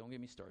 Oh, boy, don't get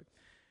me started.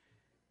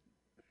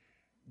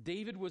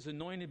 David was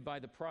anointed by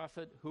the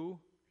prophet, who?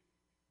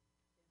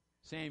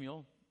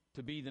 Samuel,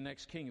 to be the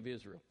next king of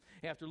Israel.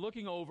 After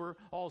looking over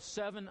all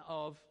 7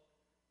 of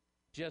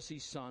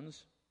Jesse's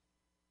sons,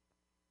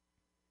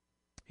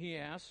 he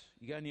asks,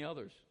 you got any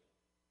others?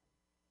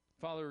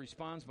 Father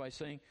responds by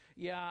saying,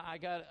 yeah, I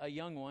got a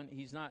young one.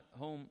 He's not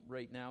home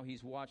right now.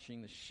 He's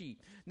watching the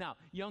sheep. Now,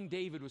 young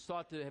David was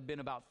thought to have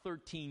been about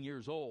 13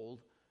 years old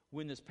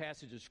when this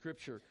passage of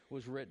Scripture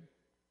was written.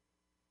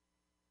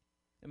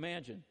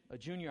 Imagine a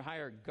junior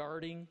hire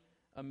guarding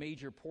a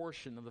major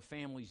portion of the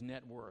family's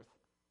net worth.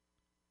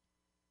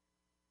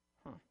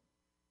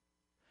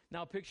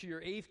 Now picture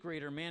your 8th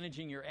grader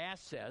managing your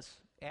assets,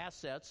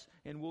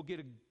 and we'll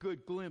get a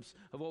good glimpse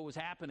of what was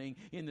happening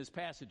in this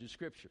passage of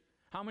Scripture.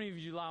 How many of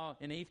you allow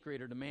an 8th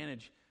grader to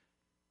manage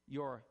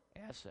your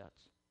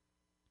assets?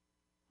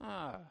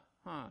 But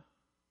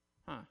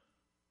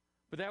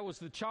that was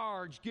the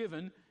charge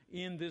given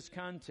in this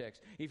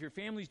context. If your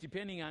family's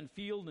depending on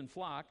field and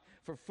flock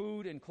for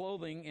food and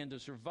clothing and to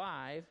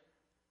survive,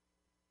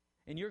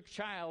 and your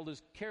child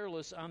is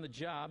careless on the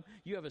job,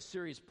 you have a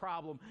serious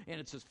problem, and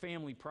it's a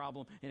family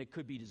problem, and it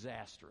could be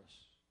disastrous.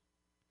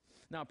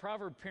 Now,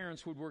 proverb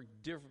parents would work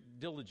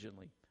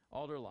diligently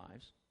all their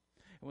lives.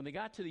 And when they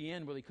got to the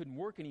end where they couldn't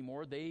work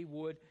anymore, they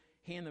would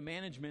hand the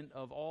management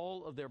of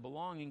all of their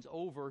belongings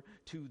over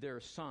to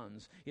their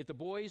sons. If the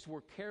boys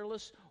were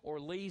careless or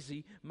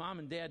lazy, mom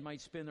and dad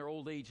might spend their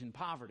old age in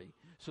poverty.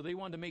 So they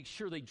wanted to make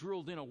sure they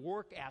drilled in a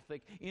work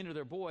ethic into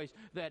their boys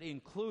that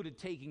included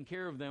taking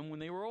care of them when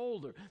they were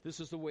older.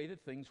 This is the way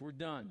that things were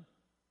done.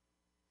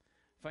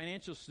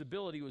 Financial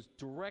stability was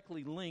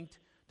directly linked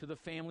to the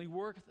family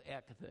work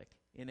ethic.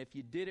 And if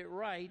you did it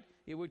right,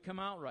 it would come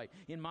out right.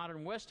 In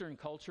modern Western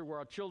culture, where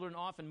our children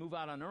often move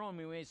out on their own,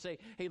 we may say,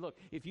 hey, look,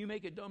 if you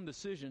make a dumb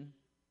decision,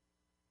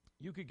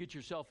 you could get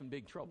yourself in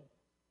big trouble.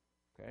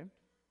 Okay?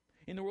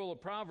 In the world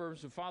of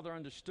Proverbs, the father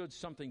understood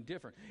something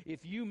different.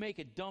 If you make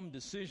a dumb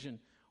decision,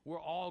 we're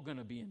all going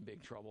to be in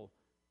big trouble,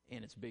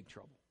 and it's big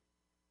trouble.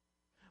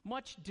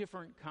 Much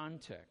different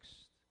context.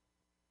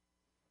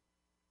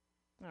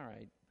 All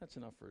right, that's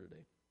enough for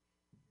today.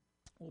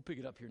 We'll pick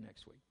it up here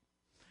next week.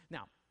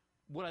 Now,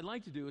 what I'd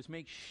like to do is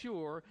make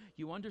sure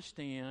you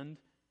understand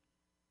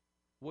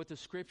what the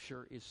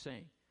Scripture is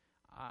saying.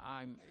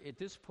 I'm at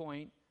this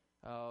point,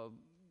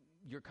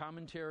 your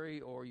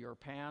commentary or your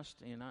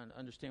past, and I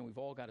understand we've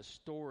all got a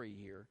story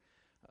here,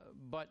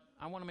 but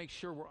I want to make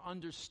sure we're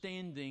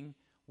understanding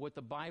what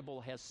the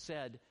Bible has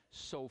said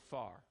so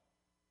far.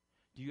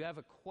 Do you have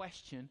a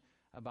question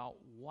about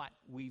what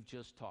we've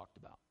just talked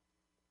about?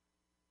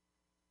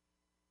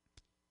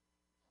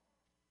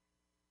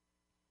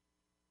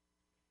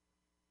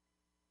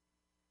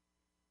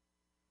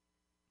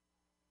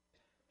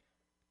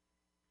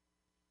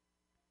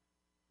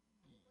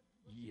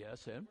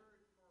 Yes, Ed?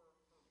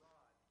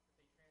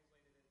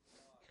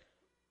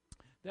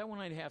 That one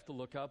I'd have to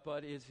look up,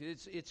 but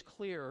it's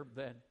clear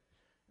that...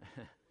 Was it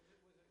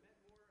meant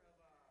more of a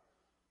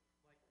whip,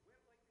 like you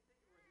think, or was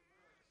it more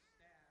like a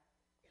staff,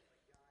 like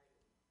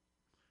guided?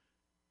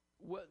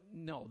 Well,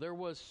 no, there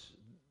was,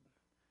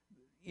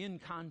 in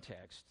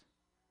context,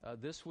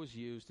 this was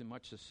used in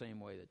much the same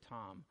way that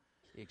Tom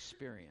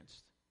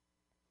experienced.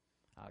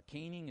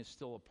 Caning is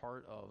still a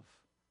part of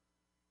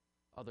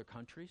other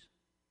countries,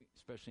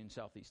 especially in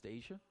Southeast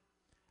Asia.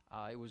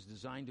 It was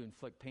designed to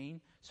inflict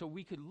pain. So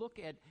we could look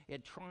at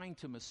trying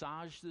to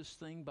massage this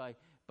thing by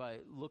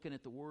looking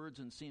at the words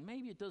and seeing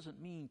maybe it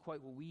doesn't mean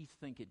quite what we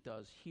think it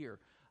does here.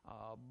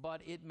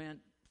 But it meant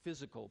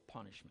physical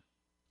punishment.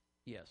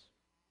 Yes.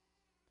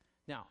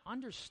 Now,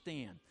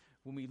 understand,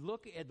 when we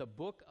look at the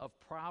book of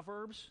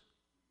Proverbs,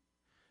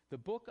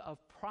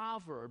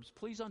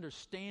 please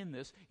understand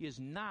this, is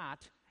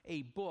not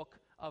a book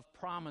of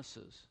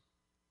promises.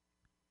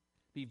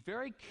 Be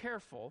very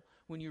careful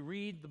when you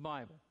read the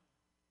Bible.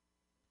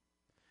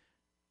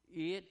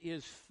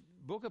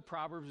 Book of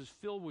Proverbs is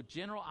filled with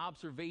general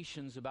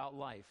observations about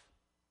life.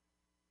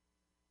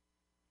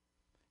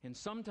 And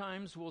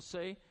sometimes we'll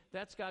say,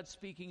 that's God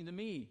speaking to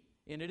me.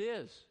 And it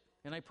is.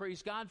 And I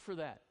praise God for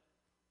that.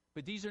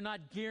 But these are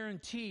not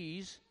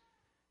guarantees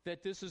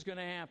that this is going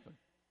to happen.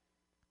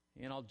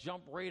 And I'll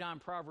jump right on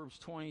Proverbs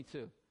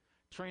 22.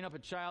 Train up a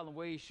child in the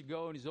way he should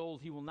go, and he's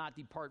old, he will not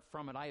depart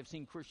from it. I have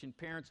seen Christian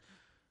parents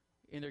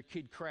and their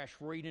kid crashed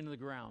right into the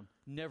ground.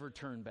 Never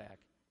turned back.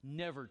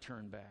 Never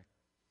turned back.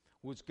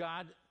 Was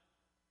God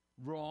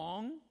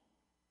wrong?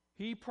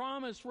 He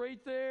promised right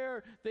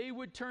there they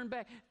would turn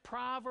back.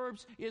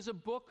 Proverbs is a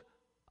book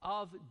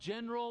of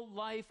general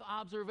life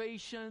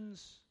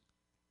observations.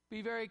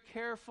 Be very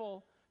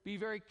careful. Be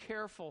very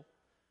careful,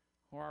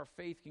 or our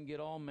faith can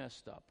get all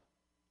messed up.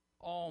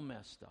 All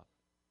messed up.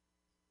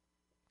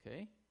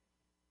 Okay?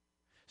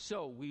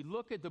 So we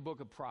look at the book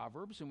of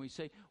Proverbs and we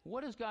say,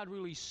 what is God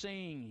really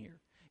saying here?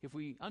 If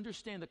we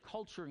understand the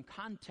culture and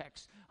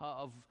context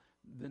of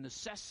the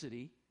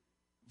necessity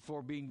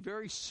for being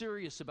very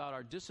serious about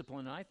our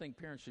discipline, and I think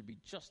parents should be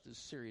just as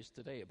serious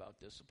today about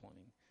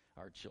disciplining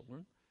our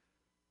children,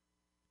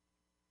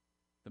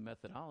 the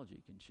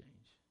methodology can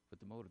change, but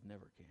the motive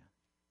never can.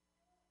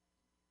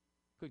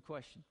 Good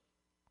question.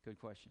 Good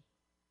question.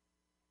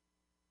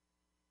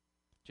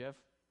 Jeff,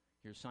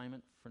 your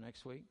assignment for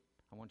next week,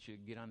 I want you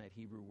to get on that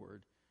Hebrew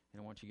word,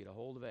 and I want you to get a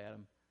hold of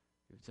Adam.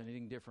 If it's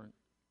anything different,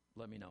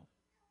 let me know.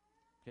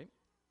 Okay?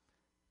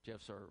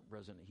 Jeff's our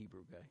resident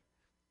Hebrew guy.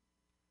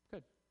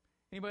 Good.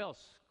 Anybody else?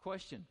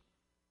 Question?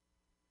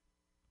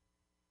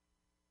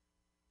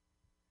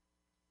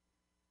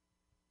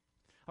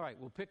 All right,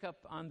 we'll pick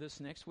up on this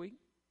next week,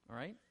 all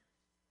right?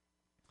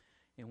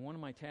 And one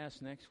of my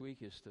tasks next week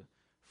is to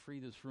free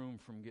this room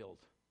from guilt.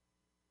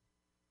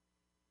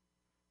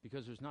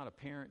 Because there's not a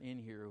parent in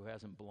here who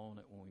hasn't blown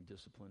it when we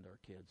disciplined our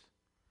kids.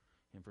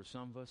 And for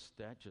some of us,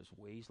 that just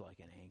weighs like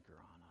an anchor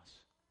on us.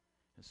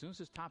 As soon as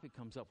this topic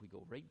comes up, we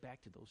go right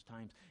back to those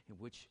times in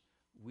which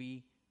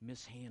we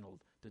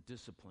mishandled the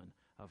discipline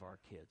of our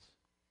kids.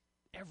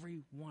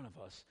 Every one of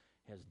us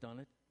has done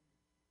it,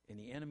 and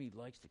the enemy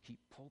likes to keep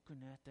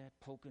poking at that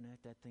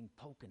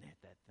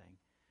thing.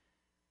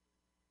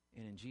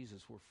 And in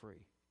Jesus, we're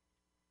free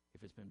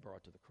if it's been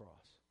brought to the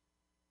cross.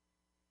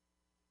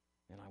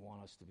 And I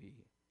want us to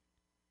be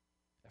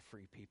a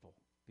free people,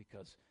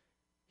 because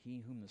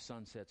he whom the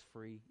Son sets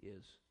free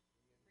is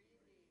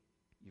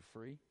free. You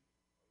free?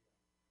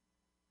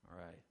 All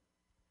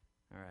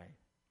right.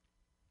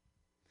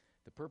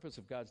 The purpose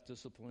of God's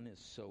discipline is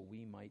so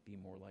we might be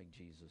more like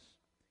Jesus.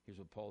 Here's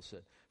what Paul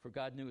said. For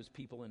God knew his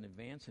people in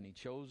advance, and he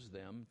chose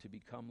them to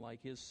become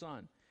like his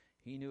Son.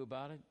 He knew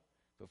about it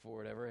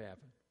before it ever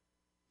happened.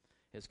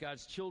 As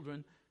God's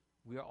children,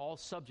 we are all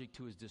subject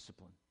to his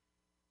discipline.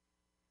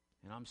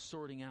 And I'm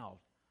sorting out,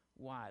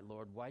 why,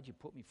 Lord, why'd you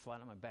put me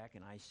flat on my back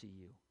in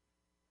ICU?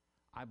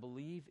 I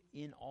believe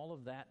in all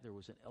of that there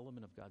was an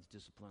element of God's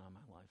discipline on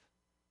my life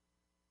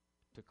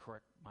to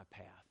correct my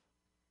path,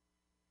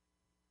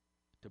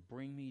 to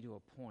bring me to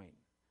a point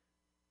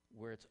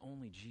where it's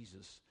only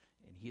Jesus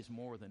and he is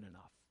more than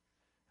enough.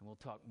 And we'll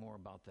talk more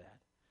about that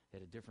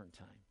at a different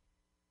time.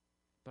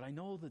 But I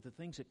know that the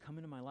things that come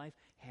into my life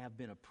have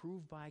been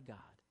approved by God.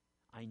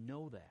 I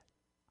know that.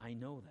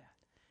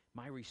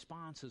 My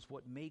response is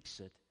what makes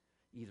it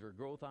either a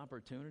growth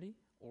opportunity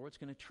or it's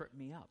going to trip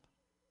me up.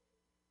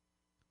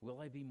 Will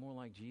I be more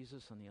like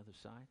Jesus on the other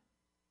side?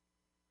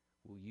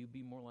 Will you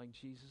be more like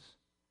Jesus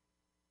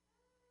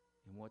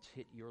in what's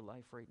hit your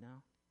life right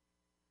now?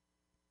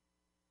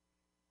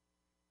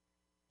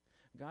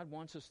 God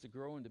wants us to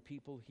grow into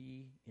people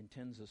he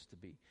intends us to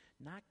be,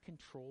 not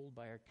controlled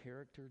by our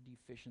character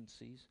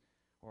deficiencies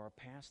or our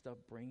past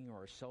upbringing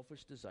or our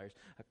selfish desires.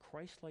 A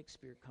Christ-like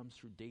spirit comes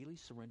through daily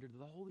surrender to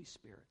the Holy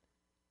Spirit.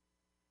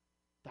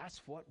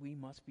 That's what we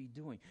must be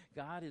doing.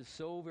 God is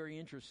so very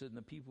interested in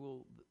the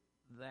people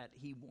that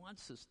he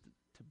wants us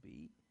to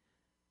be,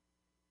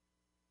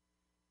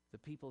 the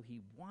people he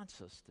wants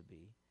us to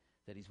be,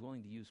 that he's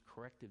willing to use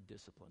corrective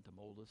discipline to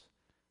mold us,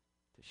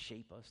 to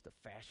shape us, to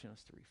fashion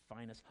us, to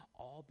refine us,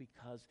 all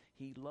because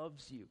he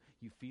loves you.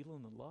 You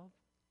feeling the love?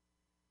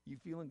 You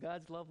feeling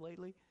God's love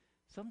lately?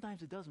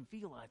 Sometimes it doesn't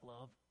feel like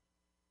love,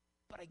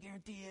 but I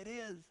guarantee it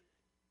is.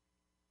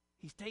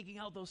 He's taking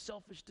out those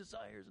selfish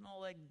desires and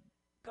all that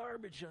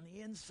garbage on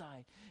the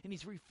inside, and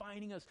he's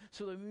refining us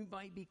so that we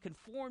might be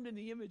conformed in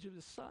the image of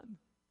his Son. And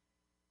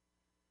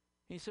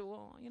he said,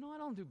 well, I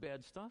don't do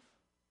bad stuff.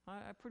 I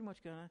pretty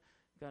much got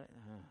it.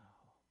 Oh,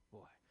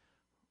 boy.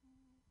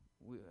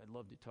 I'd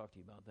love to talk to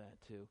you about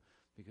that too,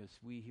 because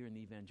we here in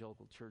the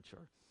evangelical church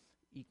are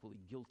equally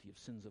guilty of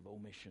sins of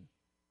omission.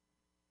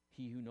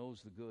 He who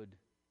knows the good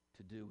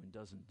to do and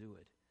doesn't do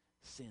it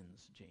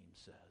sins,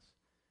 James says.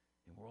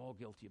 And we're all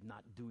guilty of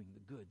not doing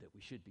the good that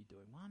we should be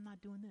doing. Well, I'm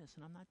not doing this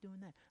and I'm not doing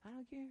that. I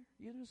don't care.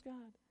 Either is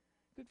God.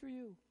 Good for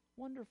you.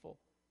 Wonderful.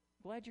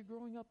 Glad you're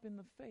growing up in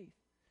the faith.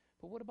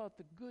 But what about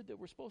the good that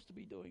we're supposed to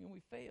be doing and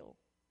we fail?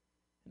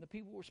 And the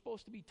people we're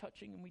supposed to be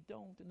touching and we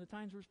don't, and the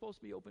times we're supposed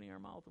to be opening our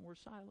mouth and we're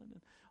silent,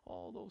 and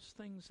all those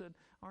things that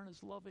aren't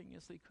as loving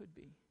as they could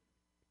be.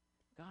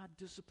 God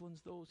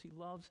disciplines those he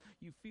loves.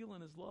 You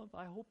feeling his love?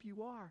 I hope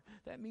you are.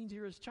 That means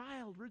you're his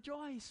child.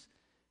 Rejoice.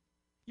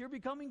 You're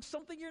becoming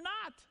something you're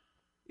not.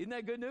 Isn't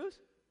that good news?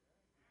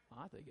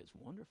 I think it's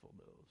wonderful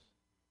news.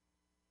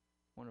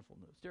 Wonderful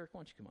news. Derek, why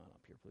don't you come on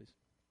up here, please?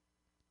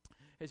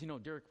 As you know,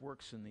 Derek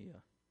works in the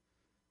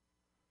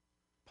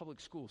public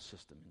school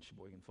system in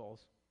Sheboygan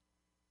Falls.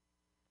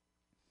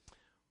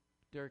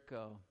 Derek,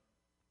 what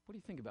do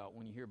you think about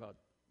when you hear about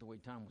the way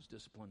Tom was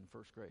disciplined in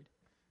first grade?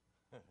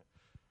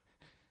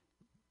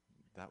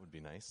 That would be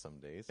nice some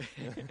days.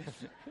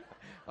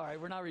 All right,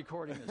 we're not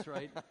recording this,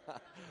 right?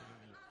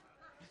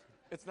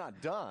 It's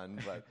not done,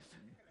 but...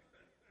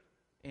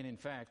 And in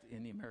fact,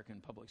 in the American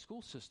public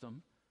school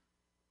system,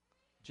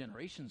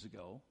 generations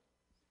ago...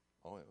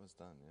 Oh, it was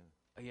done,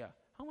 yeah. Yeah.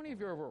 How many of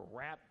you ever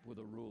rapped with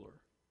a ruler?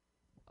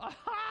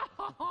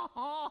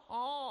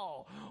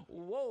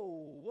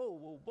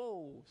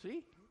 Whoa.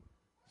 See?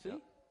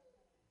 Yep.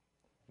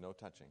 No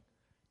touching.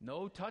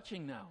 No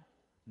touching now.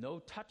 No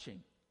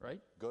touching, right?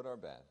 Good or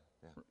bad,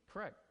 yeah.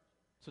 Correct.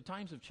 So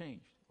times have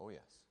changed, Oh,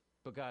 yes.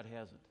 but God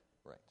hasn't.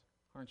 Right.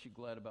 Aren't you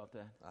glad about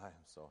that? I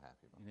am so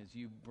happy about And as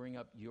you bring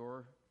up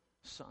your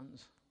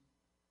sons,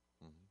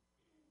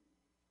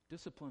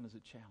 discipline is a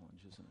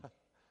challenge, isn't it? it.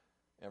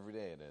 Every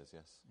day it is,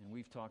 yes. And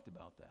we've talked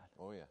about that.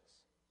 Oh, yes.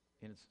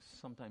 And it's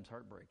sometimes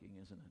heartbreaking,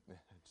 isn't it?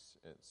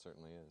 It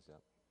certainly is,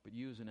 yep. But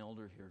you as an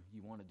elder here,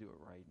 you want to do it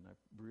right, and I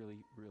really,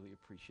 really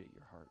appreciate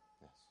your heart.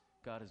 Yes.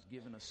 God has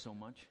given us so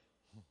much.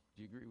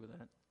 Do you agree with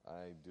that?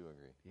 I do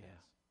agree. Yeah.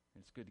 Yes.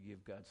 It's good to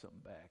give God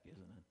something back,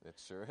 isn't it? It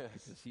sure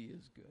is. Because he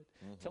is good.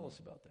 Tell us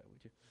about that, would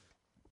you?